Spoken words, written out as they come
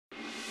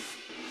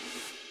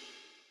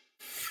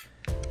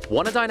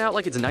Want to dine out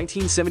like it's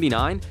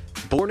 1979?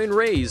 Born and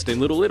raised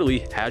in Little Italy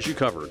has you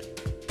covered.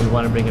 We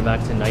want to bring it back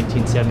to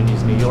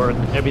 1970s New York.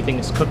 Everything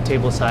is cooked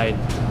tableside.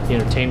 The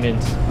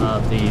entertainment,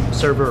 the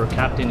server or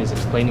captain is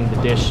explaining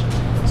the dish.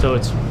 So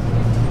it's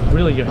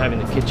really, you're having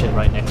the kitchen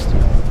right next to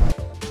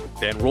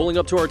you. And rolling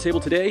up to our table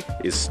today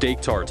is steak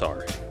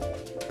tartare.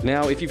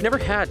 Now, if you've never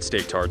had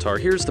steak tartare,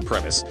 here's the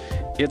premise.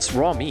 It's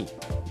raw meat,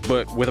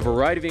 but with a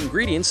variety of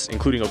ingredients,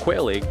 including a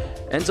quail egg,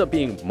 ends up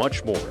being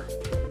much more.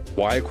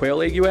 Why a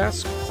quail egg, you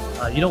ask?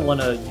 You don't want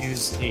to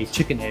use a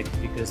chicken egg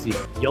because the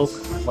yolk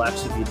will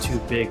actually be too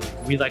big.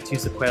 We like to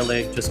use the quail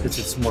egg just because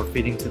it's more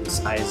fitting to the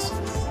size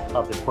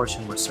of the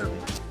portion we're serving.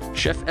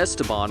 Chef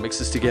Esteban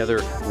mixes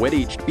together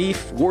wet-aged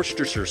beef,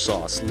 Worcestershire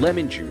sauce,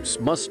 lemon juice,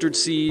 mustard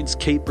seeds,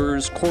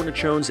 capers,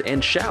 cornichones,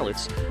 and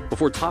shallots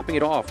before topping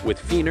it off with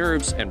fiend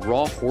herbs and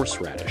raw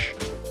horseradish.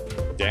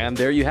 And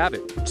there you have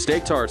it,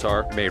 steak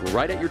tartare made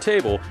right at your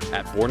table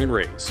at Born and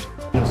Raised.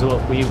 So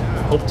what we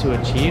hope to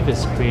achieve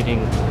is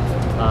creating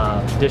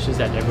dishes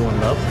that everyone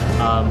loves,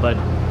 but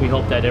we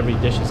hope that every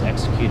dish is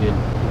executed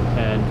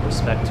and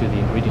respect to the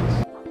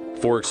ingredients.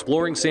 For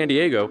Exploring San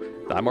Diego,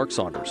 I'm Mark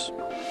Saunders.